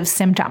depressive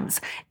symptoms.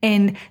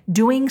 And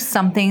doing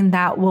something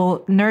that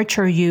will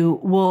nurture you,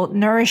 will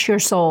nourish your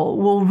soul,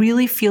 will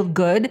really feel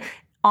good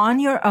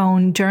on your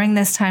own during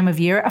this time of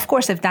year. Of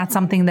course, if that's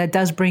something that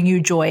does bring you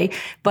joy,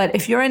 but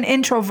if you're an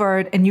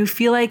introvert and you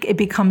feel like it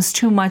becomes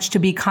too much to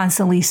be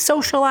constantly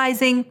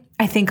socializing,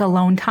 I think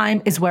alone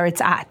time is where it's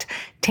at.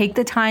 Take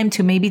the time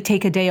to maybe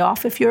take a day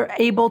off if you're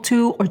able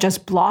to, or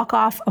just block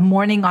off a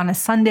morning on a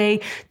Sunday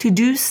to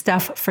do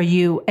stuff for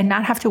you and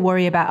not have to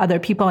worry about other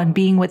people and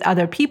being with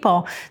other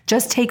people.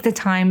 Just take the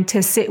time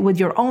to sit with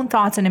your own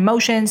thoughts and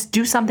emotions,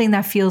 do something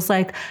that feels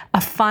like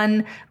a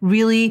fun,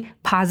 really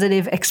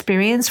positive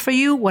experience for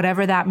you,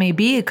 whatever that may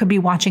be. It could be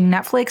watching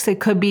Netflix.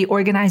 It could be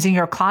organizing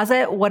your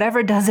closet,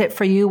 whatever does it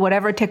for you,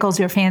 whatever tickles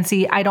your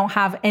fancy. I don't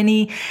have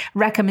any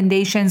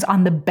recommendations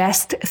on the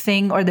best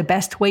thing or the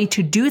best way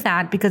to do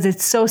that because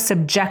it's so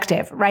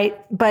subjective, right?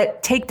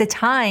 But take the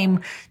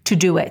time to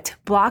do it.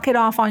 Block it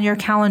off on your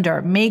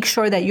calendar. Make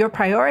sure that you're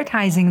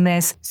prioritizing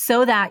this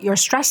so that your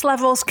stress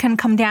levels can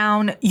come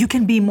down. You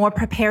can be more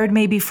prepared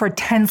maybe for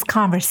tense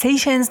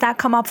conversations that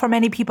come up for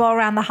many people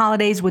around the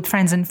holidays with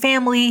friends and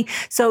family.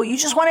 So you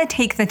just want to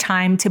take the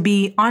time to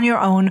be on your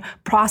own,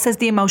 process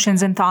the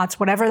emotions and thoughts,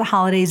 whatever the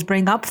holidays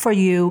bring up for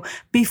you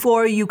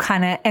before you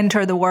kind of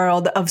enter the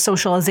world of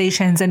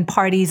socializations and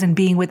parties and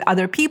being with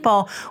other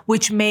people,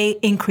 which may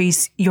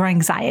increase your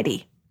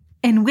anxiety.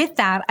 And with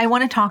that, I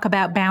want to talk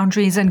about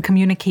boundaries and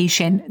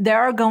communication.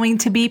 There are going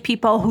to be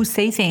people who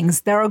say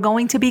things. There are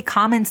going to be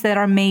comments that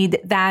are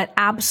made that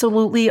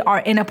absolutely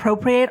are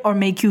inappropriate or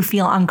make you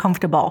feel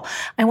uncomfortable.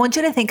 I want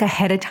you to think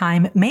ahead of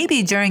time.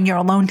 Maybe during your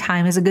alone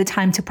time is a good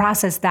time to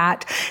process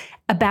that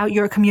about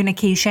your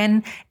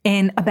communication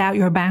and about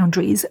your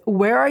boundaries.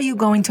 Where are you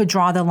going to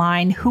draw the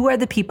line? Who are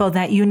the people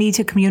that you need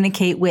to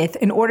communicate with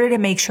in order to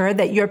make sure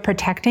that you're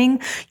protecting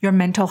your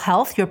mental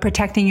health, you're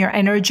protecting your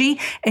energy,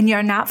 and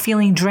you're not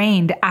feeling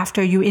drained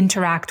after you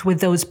interact with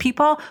those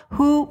people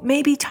who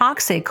may be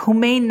toxic, who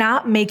may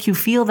not make you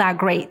feel that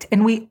great.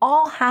 And we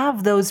all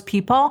have those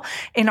people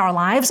in our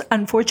lives.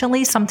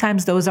 Unfortunately,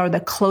 sometimes those are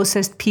the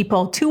closest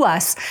people to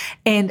us.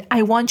 And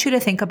I want you to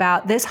think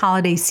about this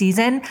holiday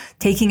season,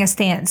 taking a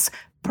stance,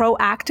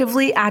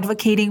 proactively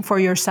advocating for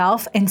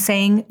yourself and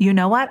saying, you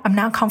know what, I'm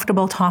not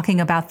comfortable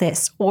talking about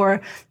this. Or,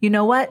 you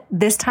know what,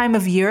 this time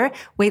of year,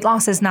 weight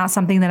loss is not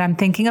something that I'm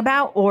thinking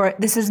about, or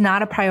this is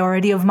not a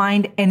priority of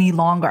mine any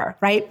longer,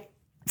 right?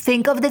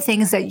 Think of the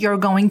things that you're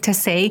going to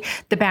say,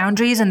 the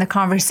boundaries and the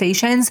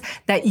conversations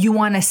that you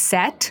want to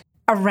set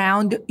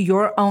around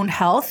your own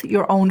health,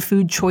 your own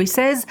food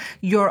choices,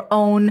 your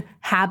own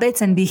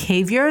habits and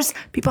behaviors.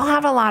 People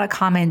have a lot of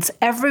comments.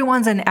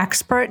 Everyone's an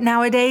expert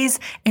nowadays,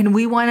 and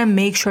we want to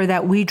make sure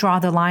that we draw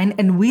the line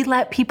and we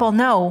let people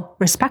know,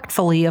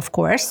 respectfully, of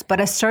course, but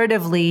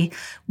assertively,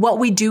 what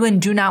we do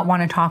and do not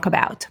want to talk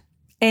about.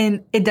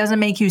 And it doesn't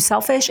make you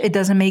selfish. It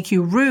doesn't make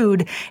you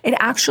rude. It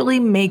actually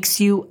makes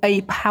you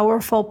a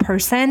powerful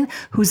person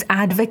who's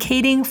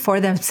advocating for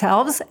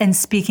themselves and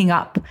speaking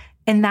up.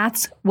 And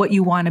that's what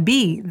you want to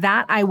be.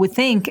 That, I would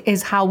think,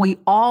 is how we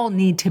all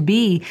need to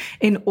be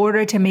in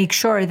order to make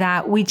sure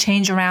that we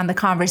change around the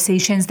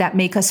conversations that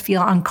make us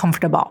feel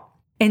uncomfortable.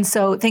 And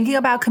so thinking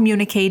about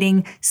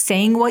communicating,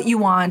 saying what you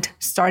want,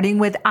 starting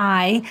with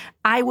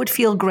I would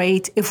feel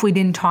great if we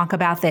didn't talk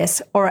about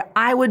this, or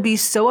I would be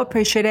so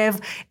appreciative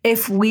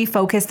if we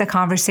focused the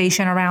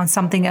conversation around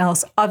something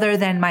else other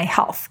than my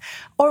health,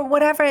 or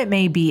whatever it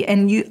may be.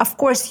 And you, of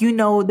course, you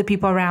know the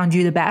people around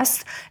you the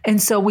best.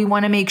 And so we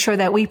want to make sure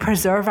that we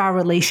preserve our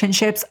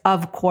relationships,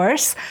 of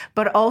course,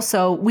 but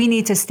also we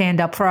need to stand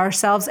up for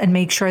ourselves and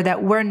make sure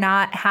that we're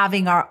not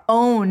having our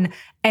own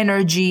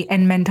energy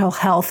and mental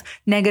health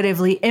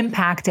negatively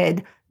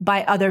impacted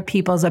by other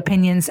people's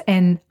opinions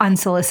and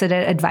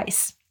unsolicited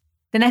advice.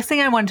 The next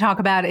thing I want to talk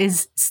about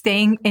is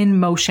staying in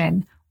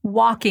motion,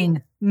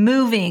 walking,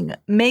 moving,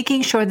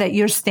 making sure that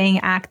you're staying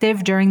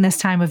active during this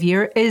time of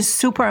year is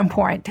super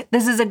important.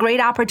 This is a great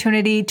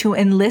opportunity to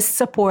enlist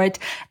support,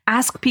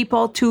 ask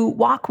people to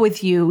walk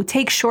with you,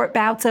 take short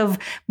bouts of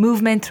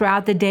movement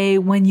throughout the day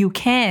when you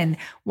can,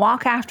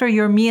 walk after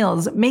your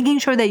meals, making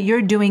sure that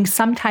you're doing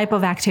some type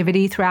of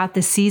activity throughout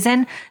the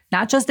season,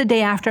 not just the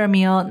day after a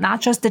meal,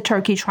 not just the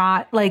turkey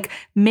trot. Like,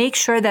 make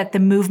sure that the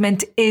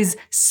movement is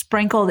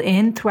sprinkled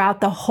in throughout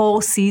the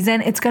whole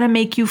season. It's going to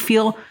make you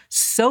feel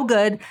so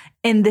good.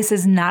 And this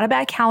is not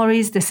about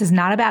calories. This is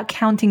not about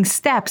counting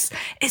steps.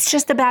 It's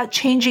just about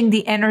changing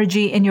the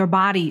energy in your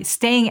body,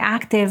 staying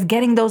active,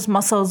 getting those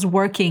muscles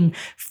working,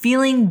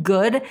 feeling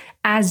good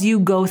as you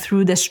go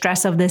through the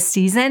stress of this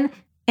season.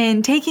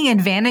 and taking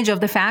advantage of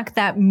the fact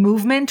that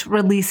movement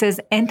releases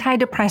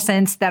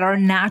antidepressants that are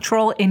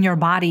natural in your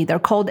body. They're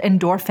called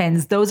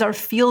endorphins. Those are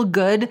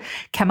feel-good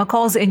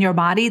chemicals in your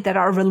body that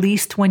are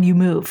released when you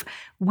move.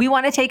 We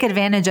want to take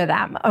advantage of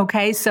them,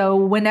 okay? So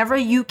whenever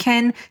you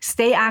can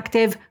stay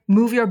active,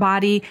 move your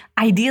body,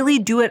 ideally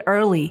do it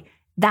early.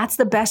 That's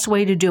the best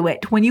way to do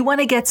it. When you want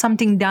to get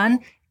something done,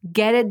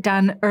 get it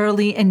done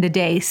early in the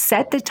day.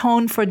 Set the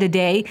tone for the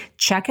day,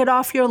 check it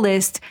off your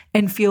list,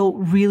 and feel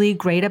really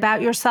great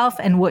about yourself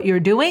and what you're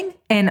doing.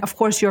 And of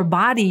course, your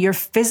body, your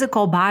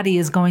physical body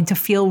is going to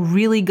feel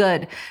really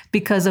good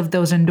because of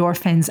those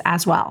endorphins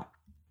as well.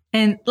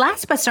 And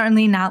last but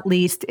certainly not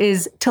least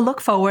is to look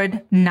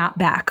forward, not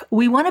back.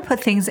 We want to put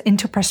things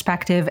into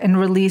perspective and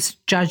release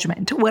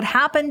judgment. What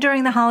happened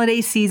during the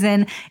holiday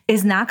season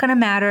is not going to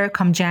matter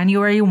come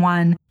January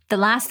 1. The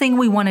last thing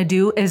we want to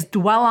do is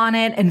dwell on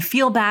it and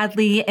feel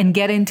badly and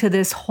get into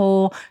this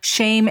whole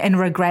shame and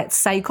regret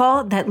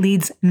cycle that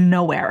leads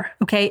nowhere.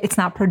 Okay. It's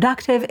not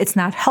productive. It's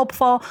not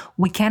helpful.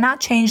 We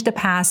cannot change the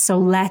past. So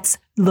let's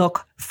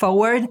look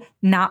forward,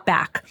 not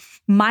back.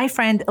 My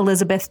friend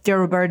Elizabeth de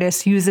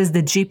Robertis uses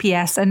the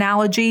GPS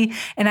analogy,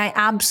 and I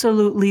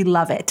absolutely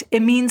love it.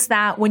 It means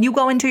that when you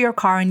go into your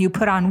car and you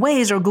put on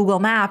Waze or Google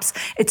Maps,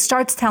 it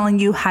starts telling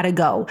you how to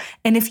go.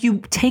 And if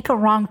you take a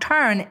wrong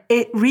turn,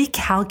 it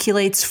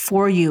recalculates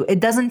for you. It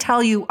doesn't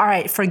tell you, all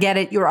right, forget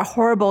it. You're a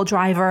horrible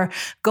driver.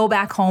 Go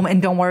back home and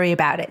don't worry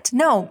about it.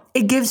 No,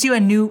 it gives you a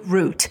new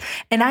route.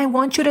 And I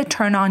want you to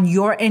turn on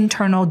your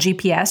internal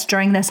GPS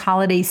during this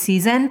holiday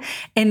season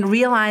and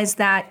realize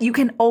that you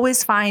can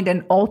always find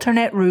an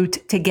alternate route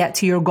to get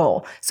to your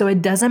goal. So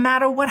it doesn't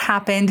matter what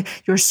happened.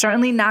 You're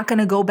certainly not going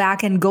to go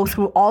back and go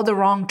through all the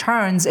wrong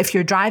turns if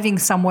you're driving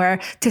somewhere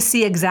to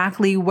see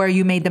exactly where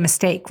you made the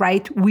mistake,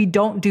 right? We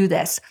don't do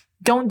this.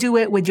 Don't do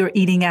it with your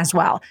eating as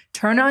well.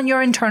 Turn on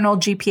your internal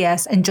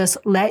GPS and just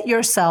let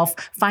yourself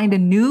find a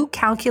new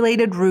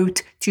calculated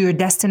route to your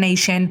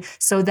destination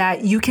so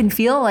that you can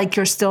feel like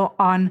you're still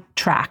on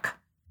track.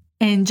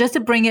 And just to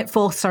bring it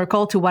full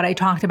circle to what I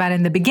talked about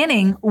in the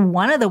beginning,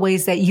 one of the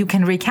ways that you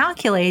can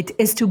recalculate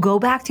is to go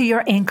back to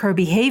your anchor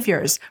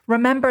behaviors.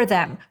 Remember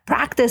them,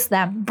 practice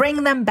them,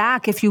 bring them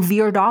back if you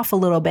veered off a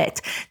little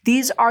bit.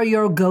 These are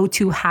your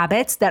go-to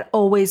habits that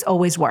always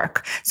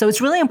work. So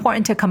it's really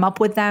important to come up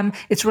with them.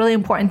 It's really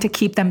important to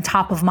keep them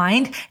top of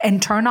mind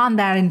and turn on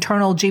that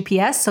internal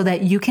GPS so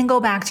that you can go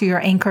back to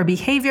your anchor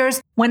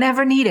behaviors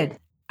whenever needed.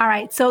 All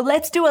right, so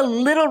let's do a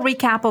little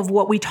recap of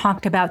what we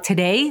talked about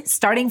today,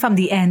 starting from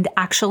the end,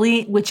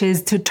 actually, which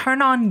is to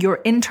turn on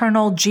your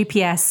internal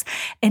GPS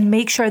and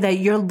make sure that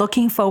you're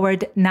looking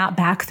forward, not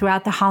back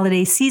throughout the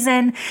holiday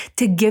season,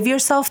 to give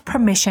yourself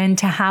permission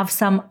to have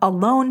some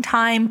alone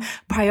time,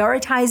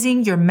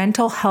 prioritizing your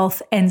mental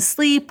health and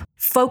sleep,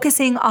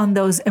 focusing on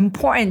those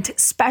important,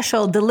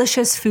 special,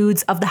 delicious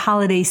foods of the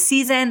holiday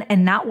season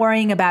and not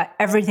worrying about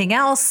everything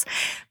else,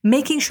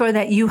 making sure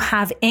that you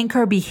have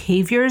anchor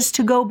behaviors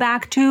to go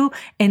back to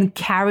and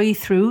carry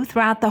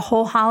throughout the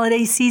whole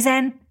holiday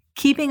season,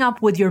 keeping up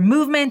with your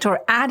movement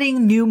or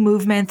adding new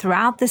movement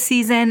throughout the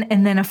season.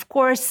 And then, of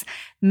course,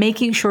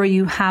 making sure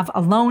you have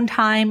alone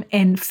time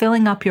and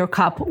filling up your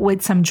cup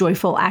with some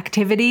joyful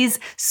activities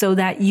so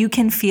that you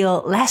can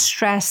feel less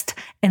stressed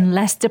and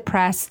less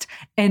depressed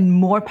and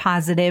more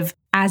positive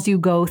as you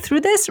go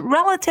through this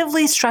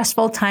relatively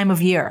stressful time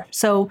of year.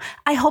 So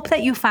I hope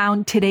that you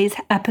found today's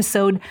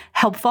episode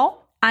helpful.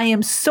 I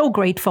am so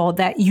grateful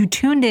that you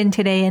tuned in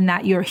today and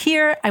that you're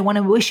here. I want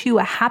to wish you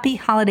a happy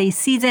holiday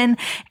season.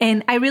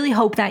 And I really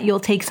hope that you'll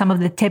take some of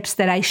the tips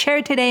that I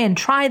shared today and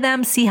try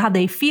them, see how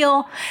they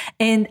feel.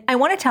 And I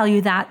want to tell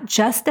you that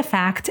just the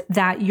fact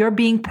that you're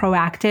being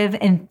proactive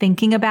and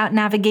thinking about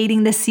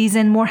navigating this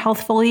season more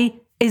healthfully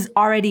is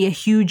already a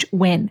huge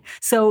win.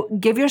 So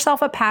give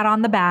yourself a pat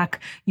on the back.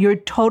 You're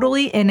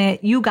totally in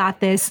it. You got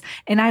this.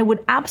 And I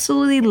would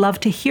absolutely love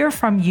to hear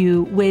from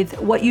you with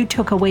what you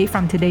took away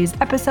from today's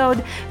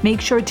episode.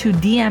 Make sure to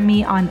DM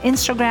me on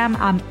Instagram.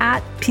 I'm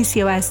at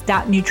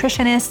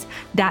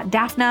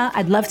pcos.nutritionist.daphna.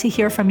 I'd love to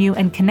hear from you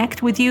and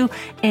connect with you.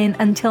 And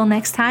until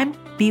next time,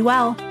 be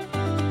well.